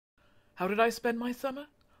How did I spend my summer?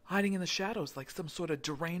 Hiding in the shadows like some sort of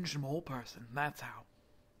deranged mole person, that's how.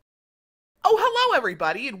 Oh, hello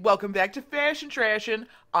everybody, and welcome back to Fashion Trashin'.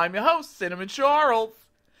 I'm your host, Cinnamon Charles.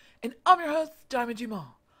 And I'm your host, Diamond Dumont.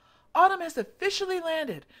 Autumn has officially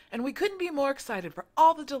landed, and we couldn't be more excited for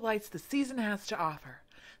all the delights the season has to offer.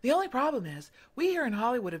 The only problem is, we here in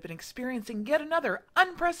Hollywood have been experiencing yet another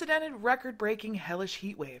unprecedented, record-breaking, hellish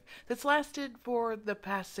heat wave that's lasted for the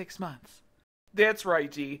past 6 months. That's right,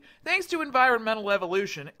 Dee. Thanks to environmental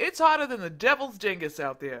evolution, it's hotter than the devil's dingus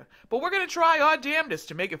out there. But we're gonna try our damnedest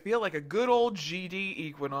to make it feel like a good old GD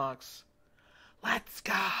equinox. Let's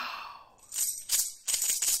go!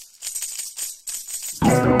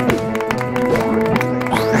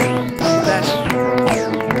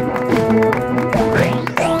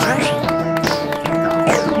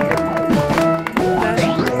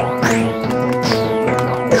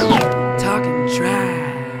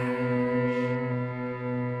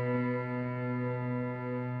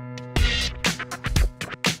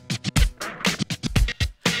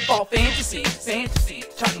 Fall fantasy,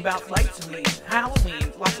 talking about flights and leaves,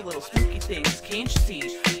 Halloween, lots of little spooky things, can't you see?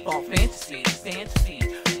 Fall fantasy,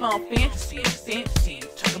 fall fantasy,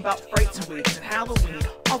 talking about frights and wigs and Halloween,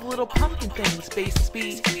 all the little pumpkin things, space and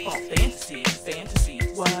speed, fall fantasy,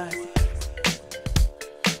 what?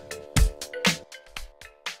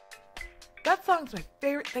 That song's my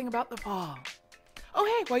favorite thing about the fall. Oh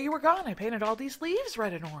hey, while you were gone, I painted all these leaves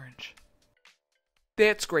red and orange.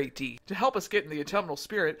 That's great, Dee. To help us get in the autumnal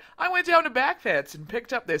spirit, I went down to Backfats and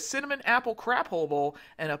picked up their cinnamon apple crap hole bowl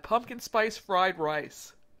and a pumpkin spice fried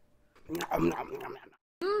rice.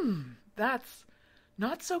 That's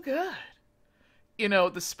not so good. You know,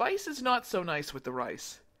 the spice is not so nice with the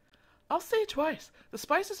rice. I'll say it twice. The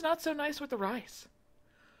spice is not so nice with the rice.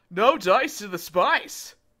 No dice to the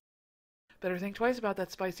spice! Better think twice about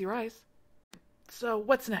that spicy rice. So,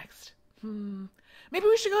 what's next? Maybe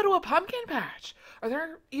we should go to a pumpkin patch. Are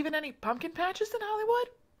there even any pumpkin patches in Hollywood?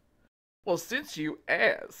 Well, since you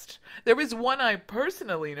asked, there is one I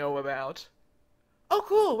personally know about. Oh,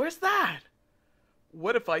 cool. Where's that?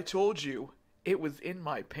 What if I told you it was in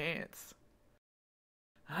my pants?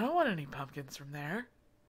 I don't want any pumpkins from there.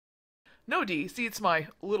 No, Dee. See, it's my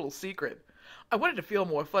little secret. I wanted to feel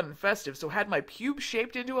more fun and festive, so had my pubes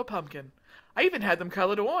shaped into a pumpkin. I even had them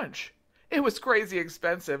colored orange. It was crazy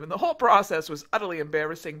expensive, and the whole process was utterly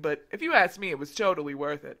embarrassing, but if you ask me, it was totally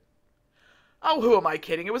worth it. Oh, who am I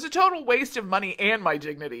kidding? It was a total waste of money and my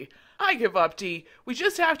dignity. I give up, Dee. We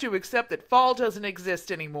just have to accept that fall doesn't exist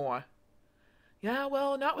anymore. Yeah,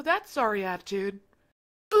 well, not with that sorry attitude.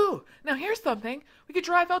 Ooh, now here's something. We could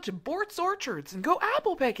drive out to Bort's Orchards and go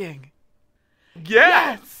apple picking.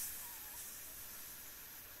 Yes!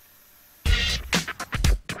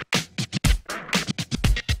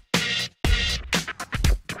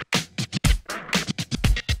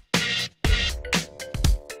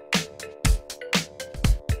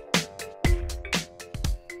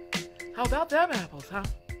 How about them apples, huh?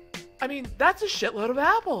 I mean, that's a shitload of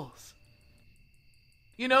apples.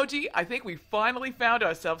 You know, Dee, I think we finally found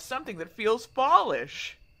ourselves something that feels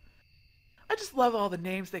fallish. I just love all the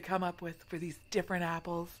names they come up with for these different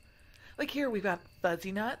apples. Like here we've got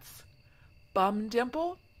Fuzzy Nuts, Bum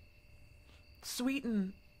Dimple, Sweet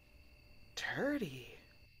and Turdy.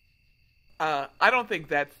 I don't think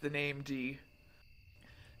that's the name, Dee.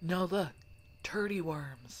 No, look, Turdy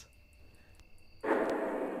Worms.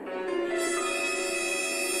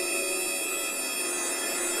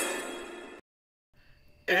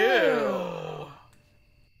 Ew.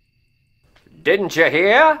 Didn't you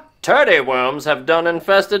hear? Turdy worms have done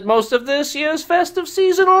infested most of this year's festive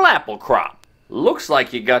seasonal apple crop. Looks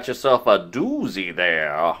like you got yourself a doozy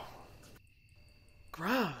there.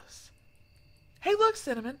 Gross. Hey, look,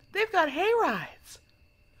 Cinnamon. They've got hay rides.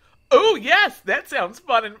 Oh, yes. That sounds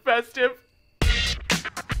fun and festive.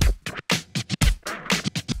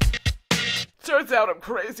 Turns out I'm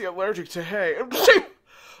crazy allergic to hay.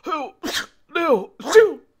 No.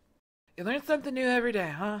 You learn something new every day,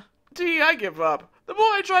 huh? Dee, I give up. The more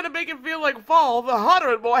I try to make it feel like fall, the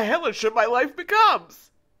hotter and more hellish my life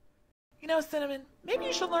becomes. You know, Cinnamon, maybe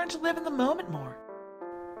you should learn to live in the moment more.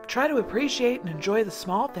 Try to appreciate and enjoy the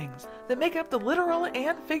small things that make up the literal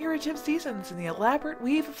and figurative seasons in the elaborate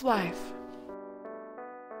weave of life.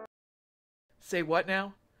 Say what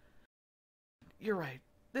now? You're right.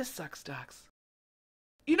 This sucks ducks.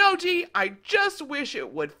 You know, Dee, I just wish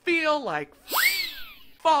it would feel like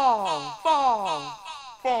fall.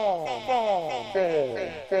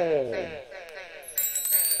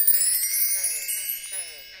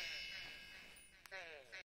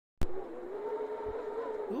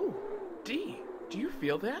 Ooh, Dee, do you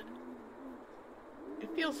feel that? It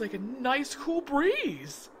feels like a nice cool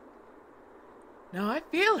breeze. Now I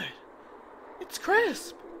feel it. It's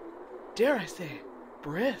crisp. Dare I say,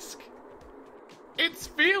 brisk. It's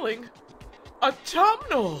feeling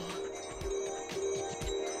autumnal.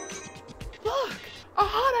 Look, a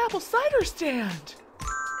hot apple cider stand.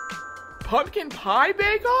 Pumpkin pie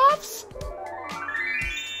bake-offs?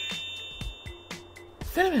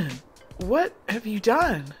 Cinnamon, what have you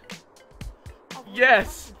done?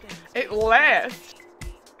 Yes, at last.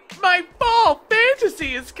 My fall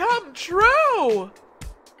fantasy has come true.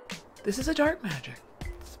 This is a dark magic.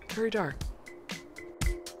 It's very dark.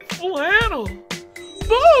 Flannel,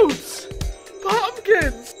 boots,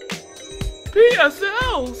 pumpkins,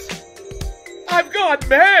 PSLs. I've gone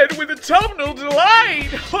mad with autumnal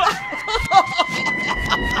delight.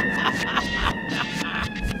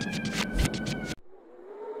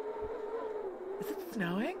 Is it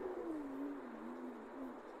snowing?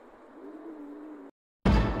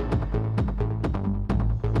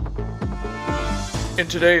 In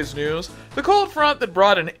today's news, the cold front that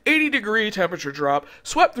brought an 80-degree temperature drop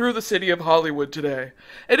swept through the city of Hollywood today.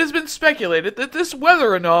 It has been speculated that this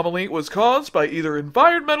weather anomaly was caused by either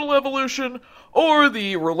environmental evolution or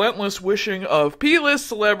the relentless wishing of P-list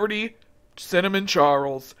celebrity Cinnamon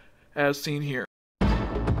Charles, as seen here.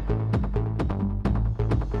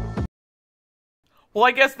 Well,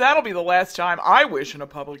 I guess that'll be the last time I wish in a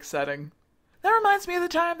public setting. That reminds me of the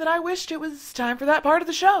time that I wished it was time for that part of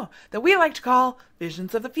the show that we like to call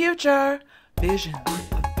Visions of the Future. Visions of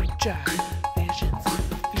the Future. Visions of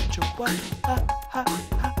the Future. What?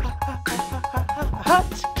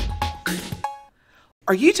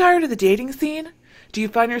 Are you tired of the dating scene? Do you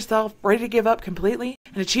find yourself ready to give up completely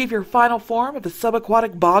and achieve your final form of a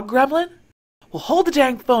subaquatic bog gremlin? Well, hold the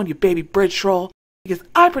dang phone, you baby bridge troll, because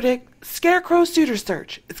I predict Scarecrow Suitor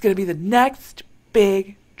Search is going to be the next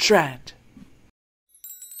big trend.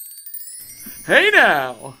 Hey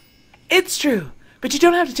now! It's true, but you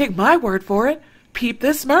don't have to take my word for it. Peep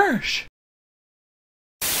this mersh.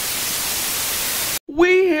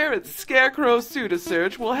 We here at Scarecrow Suitor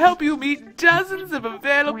Search will help you meet dozens of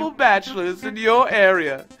available bachelors in your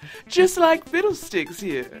area, just like Fiddlesticks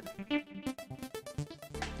here.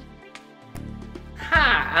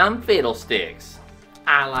 Hi, I'm Fiddlesticks.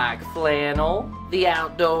 I like flannel, the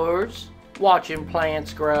outdoors, watching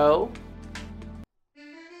plants grow.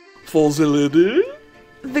 Fuzzy lady?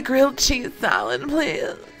 The grilled cheese salad,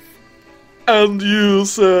 please. And you,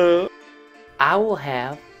 sir? I will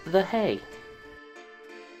have the hay.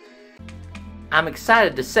 I'm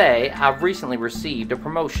excited to say I've recently received a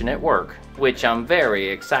promotion at work, which I'm very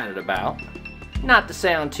excited about. Not to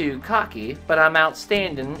sound too cocky, but I'm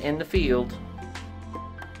outstanding in the field.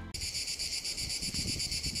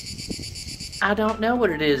 I don't know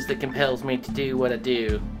what it is that compels me to do what I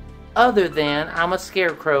do, other than I'm a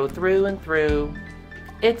scarecrow through and through.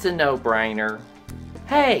 It's a no-brainer.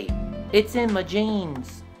 Hey, it's in my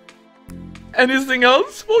genes. Anything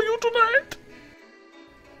else for you tonight?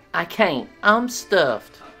 I can't. I'm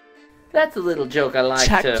stuffed. That's a little joke I like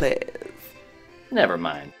Check, to... please. Never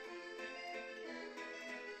mind.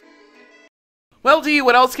 Well, Dee,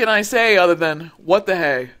 what else can I say other than, what the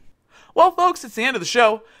hey? Well, folks, it's the end of the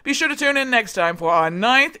show. Be sure to tune in next time for our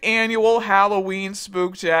 9th annual Halloween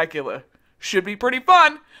Spooktacular. Should be pretty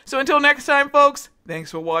fun. So until next time, folks,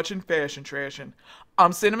 thanks for watching Fashion Trashin'.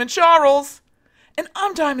 I'm Cinnamon Charles. And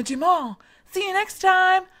I'm Diamond Dumal. See you next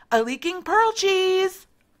time. A leaking pearl cheese.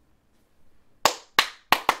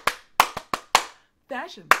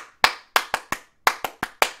 Fashion.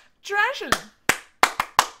 Trashin'.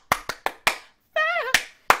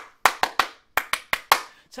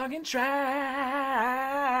 Talking trash.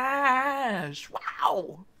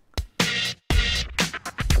 Wow.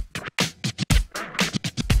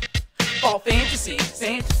 Fall fantasy,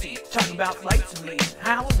 talking about lights and leaves,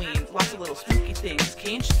 Halloween, lots of little spooky things,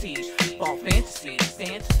 can't you see? Fall fantasy,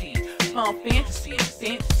 fall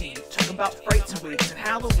fantasy, talking about frights and wigs and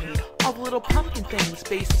Halloween, all the little pumpkin things,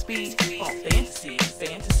 space and speed, fall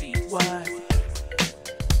fantasy, what?